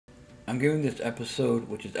I'm giving this episode,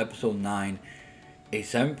 which is episode 9, a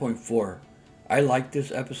 7.4. I like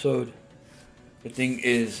this episode. The thing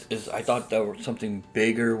is I thought that something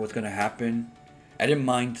bigger was gonna happen. I didn't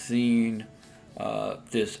mind seeing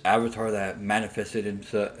this avatar that manifested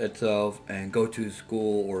itself and go to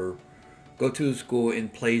school in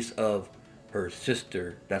place of her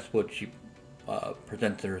sister. That's what she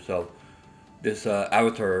presented herself. This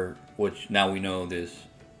avatar, which now we know this,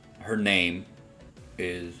 her name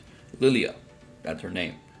is Lilia. That's her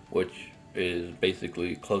name, which is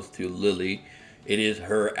basically close to Lily. It is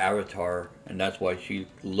her avatar, and that's why she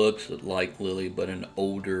looks like Lily, but an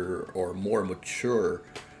older or more mature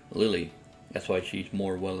Lily. That's why she's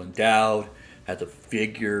more well endowed, has a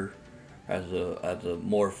figure, has a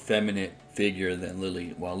more feminine figure than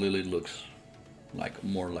Lily, while Lily looks like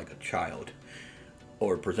more like a child,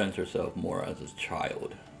 or presents herself more as a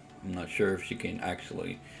child. I'm not sure if she can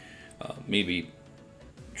actually maybe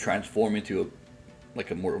transform into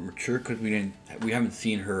a more mature, because we haven't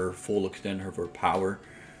seen her full extent of her power.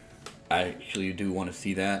 I actually do want to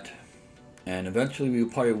see that, and eventually we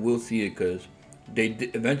probably will see it, because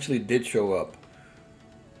eventually did show up.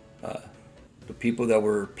 The people that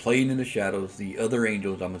were playing in the shadows, the other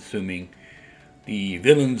angels, I'm assuming, the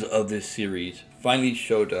villains of this series, finally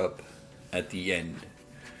showed up at the end.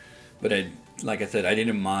 But like I said, I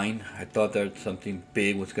didn't mind. I thought that something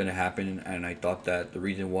big was going to happen, and I thought that the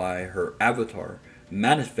reason why her avatar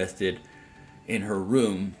manifested in her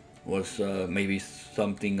room was maybe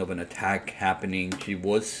something of an attack happening. She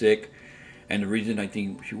was sick, and the reason I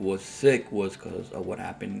think she was sick was because of what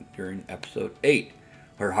happened during episode 8.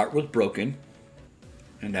 Her heart was broken,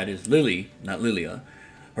 and that is Lily, not Lilia.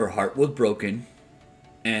 Her heart was broken,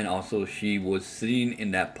 and also she was sitting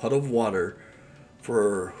in that puddle of water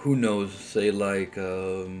for who knows, say like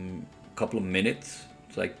a couple of minutes.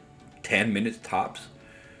 It's like 10 minutes tops,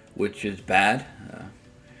 which is bad.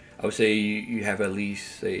 I would say you have at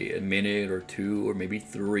least say a minute or two, or maybe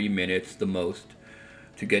 3 minutes the most,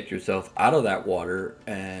 to get yourself out of that water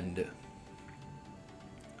and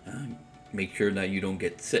make sure that you don't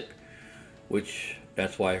get sick. Which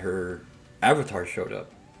that's why her avatar showed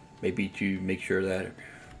up, maybe to make sure that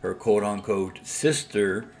her quote unquote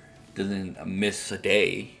sister doesn't miss a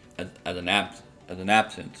day as an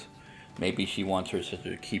absence. Maybe she wants her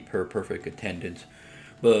sister to keep her perfect attendance.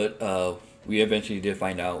 But we eventually did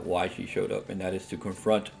find out why she showed up, and that is to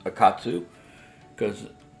confront Akatsu. Because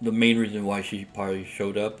the main reason why she probably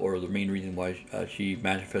showed up, or the main reason why she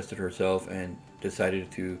manifested herself and decided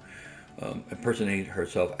to impersonate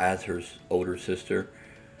herself as her older sister,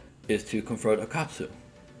 is to confront Akatsu.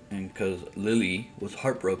 And because Lily was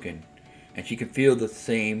heartbroken, and she can feel the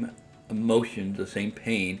same emotions, the same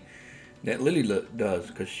pain that Lily does,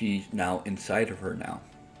 because she's now inside of her now,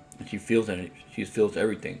 and she feels it. She feels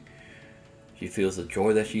everything. She feels the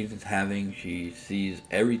joy that she's having. She sees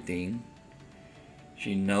everything.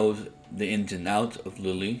 She knows the ins and outs of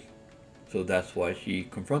Lily, so that's why she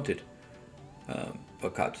confronted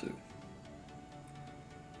Akatsu.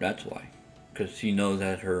 That's why, because she knows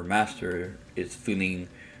that her master is feeling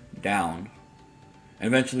down. And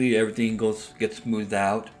eventually everything gets smoothed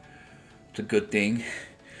out. It's a good thing,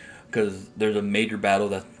 because there's a major battle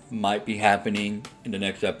that might be happening in the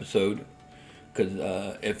next episode.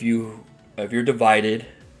 Because if you're divided,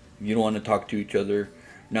 you don't want to talk to each other,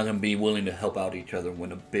 you're not gonna be willing to help out each other when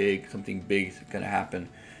something big is gonna happen.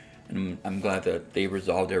 And I'm glad that they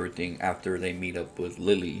resolved everything after they meet up with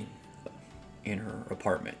Lily in her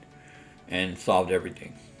apartment and solved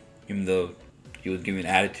everything. Even though she was giving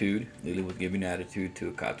attitude, Lily was giving attitude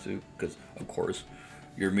to Akatsu, because of course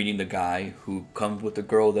you're meeting the guy who comes with the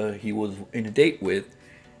girl that he was in a date with,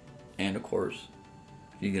 and of course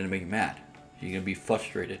you're gonna make him mad. You're gonna be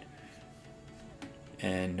frustrated,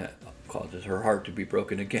 and causes her heart to be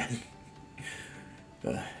broken again.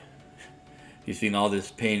 He's seen all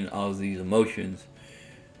this pain, all these emotions.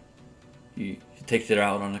 He takes it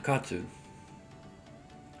out on Akatsu.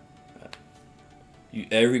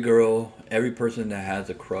 Every girl, every person that has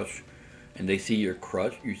a crush, and they see your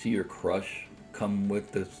crush, you see your crush come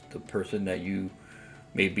with the person that you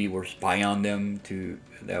maybe were spying on them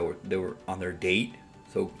they were on their date,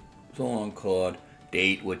 so on called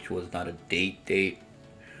date, which was not a date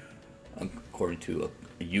according to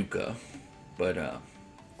Yuka, but of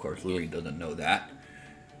course Lily doesn't know that.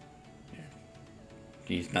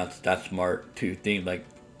 She's not that smart to think like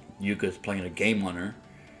Yuka's playing a game on her.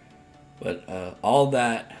 But all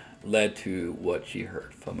that led to what she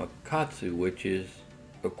heard from Akatsu, which is,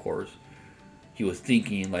 of course, he was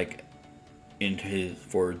thinking like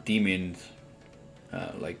for demons,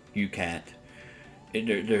 like you can't.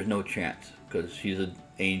 There's no chance. because she's an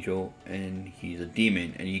angel and he's a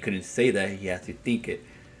demon, and he couldn't say that. He has to think it.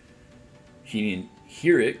 She didn't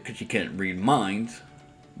hear it because she can't read minds,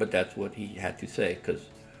 but that's what he had to say because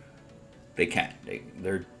they can't.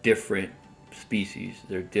 They're different species.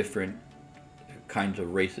 They're different kinds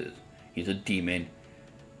of races. He's a demon,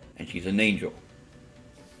 and she's an angel.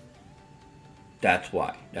 That's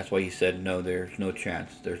why. That's why he said no. There's no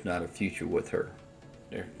chance. There's not a future with her.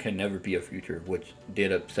 There can never be a future, which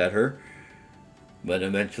did upset her. But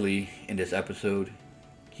eventually, in this episode,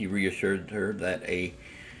 he reassured her that if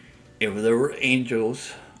there were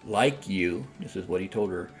angels like you, this is what he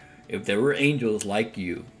told her, if there were angels like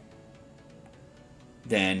you,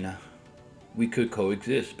 then we could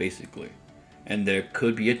coexist, basically. And there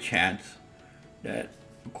could be a chance that,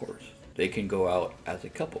 of course, they can go out as a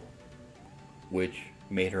couple, which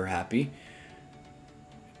made her happy.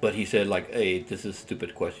 But he said, like, hey, this is a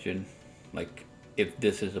stupid question. Like, if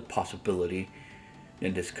this is a possibility,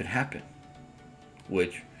 then this could happen.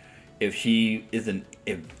 Which, if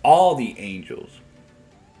all the angels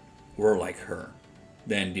were like her,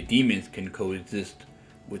 then the demons can coexist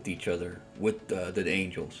with each other, with the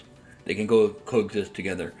angels. They can coexist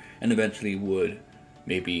together, and eventually would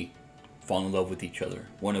maybe fall in love with each other.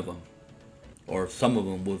 One of them, or some of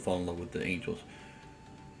them, would fall in love with the angels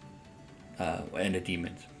and the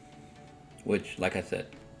demons. Which, like I said,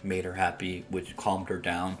 made her happy, which calmed her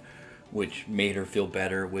down, which made her feel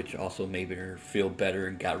better, which also made her feel better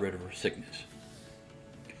and got rid of her sickness.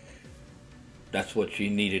 That's what she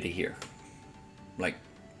needed to hear. Like,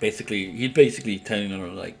 he's basically telling her,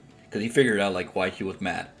 like, because he figured out, like, why she was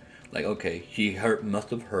mad. Like, okay, must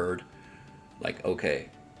have heard, like, okay,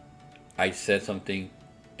 I said something,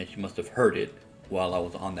 and she must have heard it while I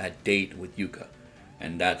was on that date with Yuka.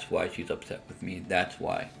 And that's why she's upset with me. That's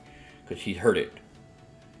why. Because she heard it.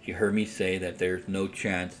 She heard me say that there's no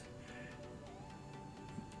chance.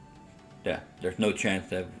 Yeah, there's no chance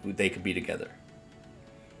that they could be together.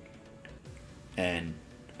 And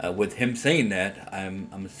with him saying that,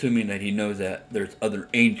 I'm assuming that he knows that there's other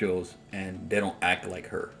angels and they don't act like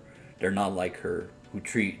her. They're not like her, who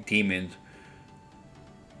treat demons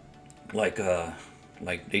like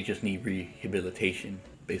they just need rehabilitation.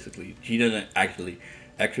 Basically, she doesn't actually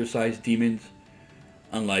exorcise demons.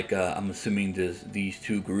 Unlike, I'm assuming these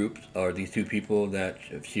two groups, or these two people that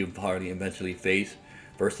she'll probably eventually face,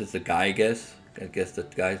 versus the guy, I guess. I guess the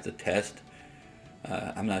guy's the test.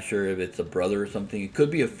 I'm not sure if it's a brother or something. It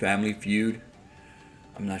could be a family feud.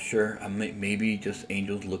 I'm not sure. Maybe just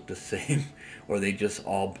angels look the same, or they just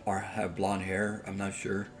all have blonde hair. I'm not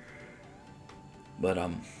sure. But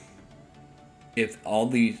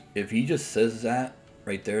if he just says that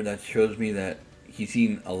right there, that shows me that he's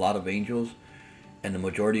seen a lot of angels, and the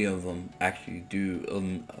majority of them actually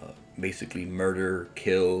do basically murder,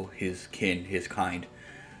 kill his kin, his kind,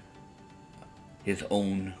 his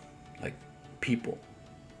own, like, people.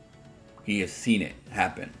 He has seen it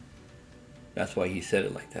happen. That's why he said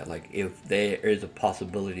it like that. Like, if there is a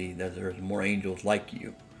possibility that there's more angels like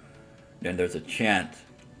you, then there's a chance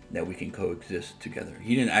that we can coexist together.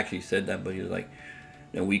 He didn't actually said that, but he was like,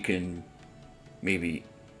 then we can maybe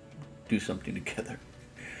do something together.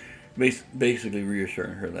 Basically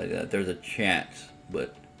reassuring her like that there's a chance,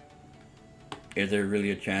 but is there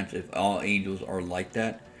really a chance if all angels are like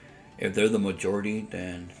that? If they're the majority,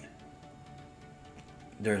 then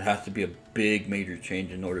there has to be a big major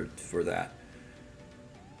change in order for that.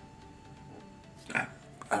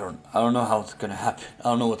 I don't know how it's gonna happen. I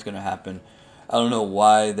don't know what's gonna happen. I don't know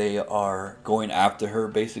why they are going after her.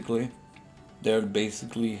 Basically, they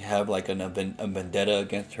basically have like a vendetta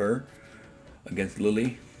against her, against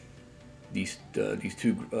Lily. These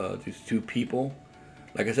two people.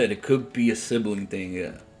 Like I said, it could be a sibling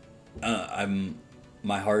thing.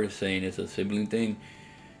 My heart is saying it's a sibling thing.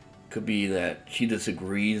 Could be that she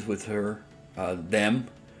disagrees with them.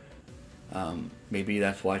 Maybe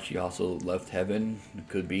that's why she also left heaven. It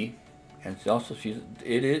could be, and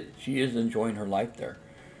she is enjoying her life there.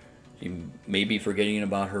 She may be forgetting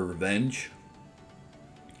about her revenge,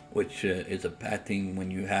 which is a bad thing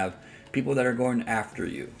when you have people that are going after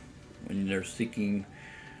you, when they're seeking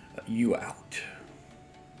you out.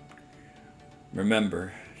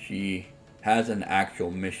 Remember, she has an actual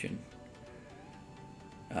mission.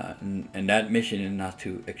 And that mission is not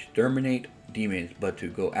to exterminate demons, but to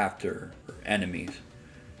go after her enemies,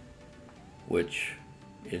 which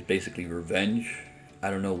is basically revenge. I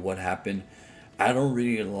don't know what happened. I don't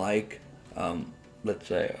really like,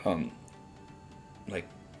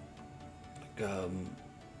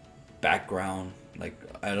 background. Like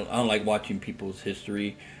I don't like watching people's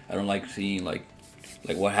history. I don't like seeing like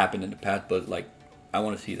what happened in the past. But like I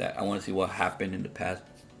want to see that. I want to see what happened in the past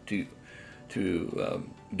to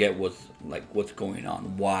get what's going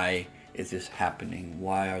on. Why is this happening?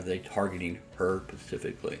 Why are they targeting her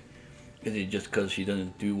specifically? Is it just because she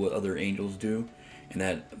doesn't do what other angels do, and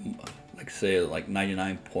that, like say, like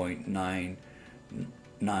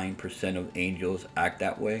 99.99% of angels act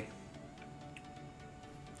that way?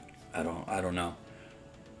 I don't know.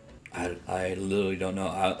 I literally don't know.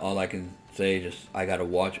 All I can say is just I gotta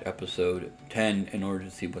watch episode 10 in order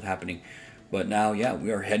to see what's happening. But now, yeah, we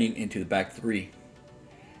are heading into the back three.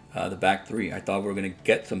 The back three. I thought we were gonna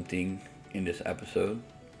get something in this episode.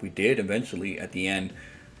 We did eventually at the end.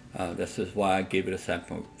 This is why I gave it a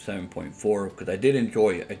 7.4, because I did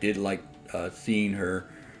enjoy it. I did like seeing her.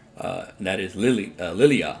 That is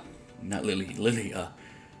Lilia, not Lily, Lilia.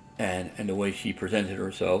 And the way she presented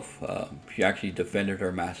herself, she actually defended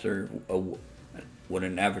her master, what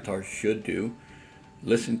an avatar should do.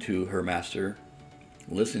 Listen to her master,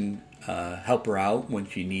 help her out when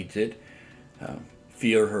she needs it,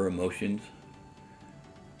 feel her emotions.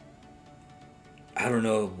 I don't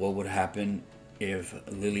know what would happen if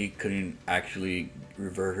Lily couldn't actually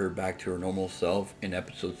revert her back to her normal self in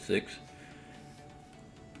episode 6.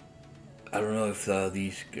 I don't know if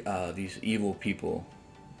these evil people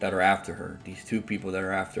that are after her, these two people that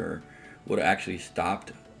are after her, would have actually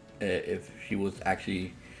stopped if she was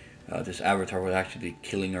actually, this avatar was actually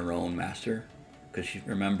killing her own master. Because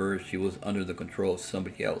remember, she was under the control of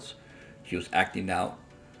somebody else. She was acting out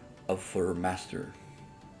of her master.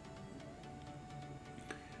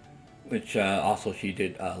 Which also she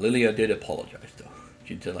did, Lilia did apologize though.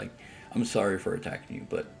 She said like, I'm sorry for attacking you.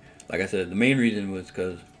 But like I said, the main reason was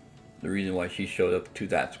because the reason why she showed up to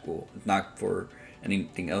that school. Not for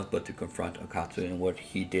anything else but to confront Akatsu and what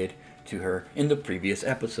he did to her in the previous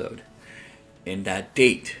episode. In that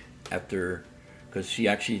date, after, because she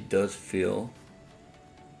actually does feel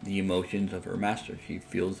the emotions of her master. She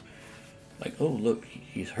feels like, oh look,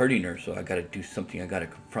 he's hurting her, so I gotta do something, I gotta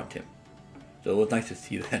confront him. So it was nice to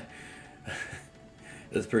see that.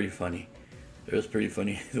 It was pretty funny. It was pretty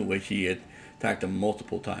funny the way she attacked him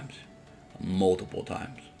multiple times. Multiple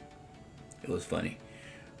times. It was funny.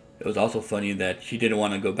 It was also funny that she didn't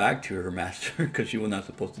want to go back to her master because she was not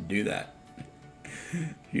supposed to do that.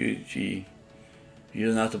 She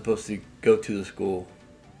was not supposed to go to the school,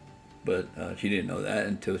 but she didn't know that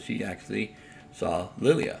until she actually saw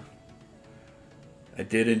Lilia. I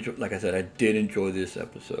did enjoy, like I said, I did enjoy this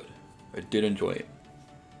episode. I did enjoy it.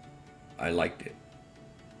 I liked it.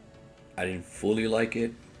 I didn't fully like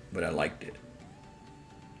it, but I liked it.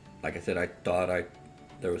 Like I said, I thought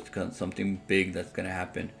there was something big that's gonna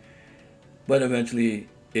happen. But eventually,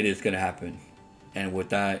 it is going to happen. And with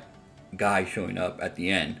that guy showing up at the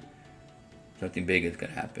end, something big is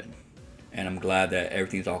going to happen. And I'm glad that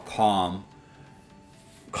everything's all calm.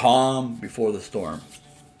 Calm before the storm.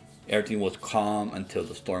 Everything was calm until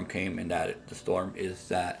the storm came. And that the storm is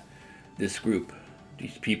that this group,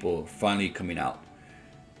 these people, are finally coming out.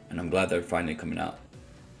 And I'm glad they're finally coming out.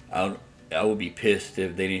 I would be pissed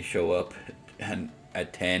if they didn't show up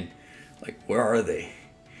at 10. Like, where are they?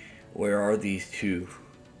 Where are these two?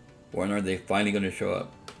 When are they finally going to show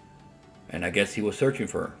up? And I guess he was searching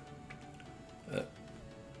for her.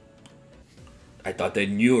 I thought they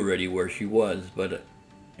knew already where she was, but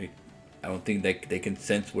I don't think they can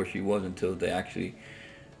sense where she was until they actually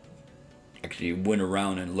went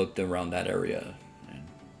around and looked around that area. And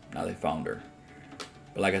now they found her.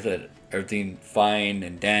 But like I said, everything fine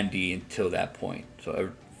and dandy until that point.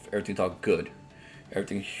 So everything's all good.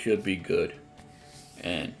 Everything should be good.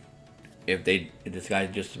 And if this guy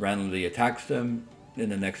just randomly attacks them in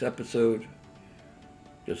the next episode,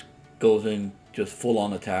 just goes in, just full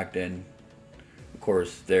on attack, then of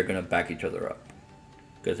course they're gonna back each other up.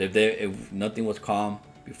 Because if nothing was calm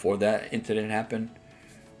before that incident happened,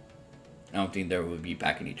 I don't think they would be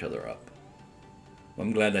backing each other up.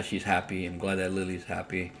 I'm glad that she's happy. I'm glad that Lily's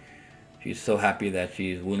happy. She's so happy that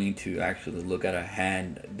she's willing to actually look at a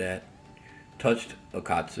hand that touched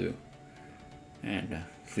Akatsu and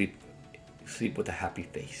sleep with a happy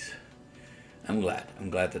face. I'm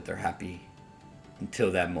glad that they're happy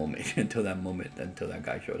until that moment, until that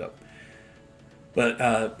guy showed up.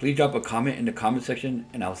 But please drop a comment in the comment section,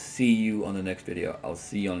 and I'll see you on the next video. I'll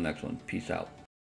see you on the next one. Peace out.